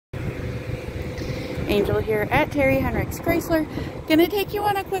Angel here at Terry Henricks Chrysler. Gonna take you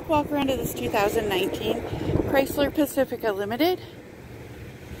on a quick walk around of this 2019 Chrysler Pacifica Limited.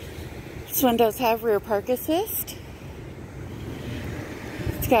 This one does have rear park assist.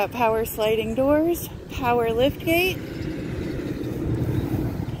 It's got power sliding doors, power lift gate.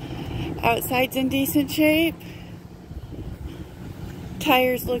 Outside's in decent shape.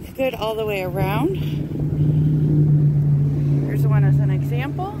 Tires look good all the way around. Here's one as an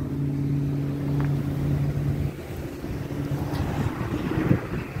example.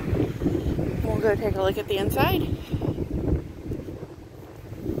 We'll go take a look at the inside.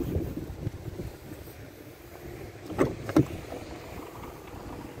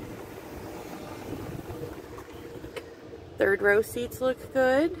 Third row seats look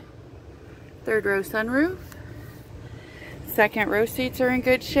good. Third row sunroof. Second row seats are in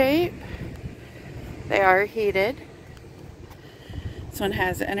good shape. They are heated. This one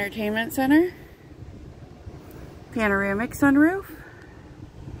has entertainment center. Panoramic sunroof.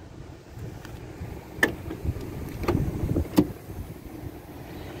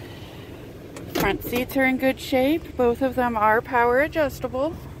 Front seats are in good shape. Both of them are power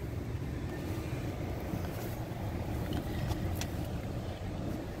adjustable.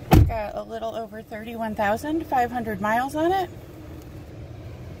 Got a little over 31,500 miles on it.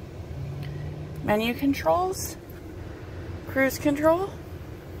 Menu controls, cruise control,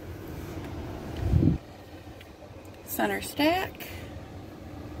 center stack,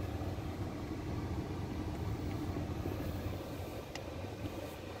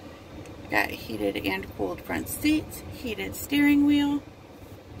 got heated and cooled front seats, heated steering wheel,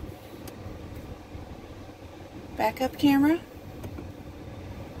 backup camera,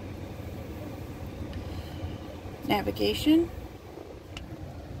 navigation.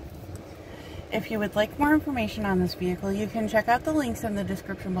 If you would like more information on this vehicle, you can check out the links in the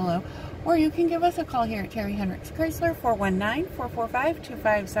description below, or you can give us a call here at Terry Henricks Chrysler,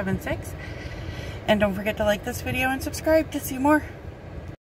 419-445-2576. And don't forget to like this video and subscribe to see more.